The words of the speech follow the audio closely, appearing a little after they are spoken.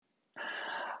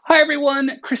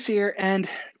everyone, Chris here, and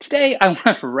today I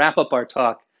want to wrap up our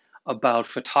talk about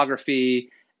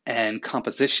photography and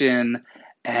composition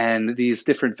and these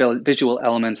different visual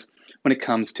elements when it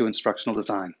comes to instructional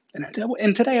design.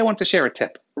 And today I want to share a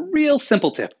tip, a real simple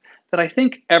tip that I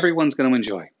think everyone's going to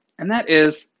enjoy, and that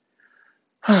is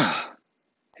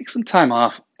take some time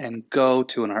off and go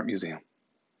to an art museum.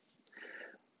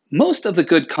 Most of the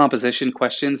good composition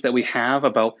questions that we have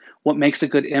about what makes a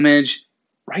good image,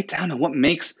 right down to what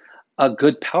makes a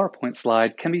good PowerPoint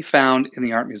slide, can be found in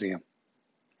the art museum.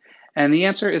 And the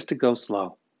answer is to go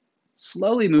slow.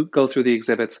 Slowly go through the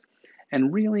exhibits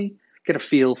and really get a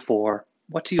feel for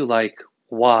what do you like,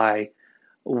 why,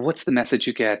 what's the message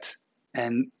you get,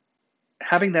 and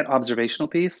having that observational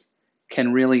piece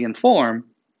can really inform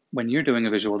when you're doing a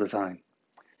visual design.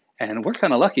 And we're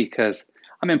kind of lucky because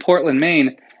I'm in Portland,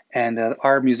 Maine, and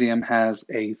our museum has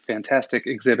a fantastic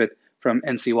exhibit from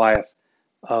NC Wyeth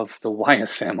of the Wyeth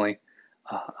family.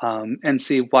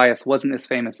 NC Wyeth wasn't as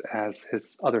famous as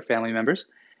his other family members,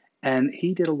 and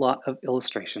he did a lot of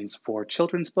illustrations for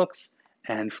children's books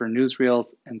and for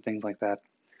newsreels and things like that.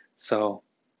 So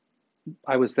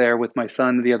I was there with my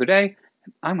son the other day.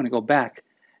 I'm going to go back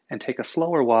and take a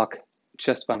slower walk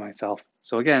just by myself.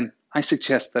 So again, I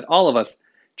suggest that all of us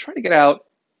try to get out,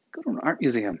 go to an art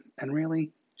museum, and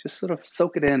really just sort of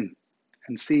soak it in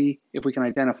and see if we can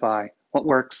identify what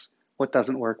works, what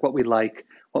doesn't work, what we'd like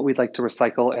to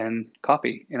recycle and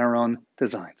copy in our own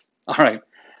designs. All right,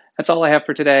 that's all I have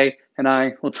for today, and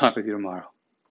I will talk with you tomorrow.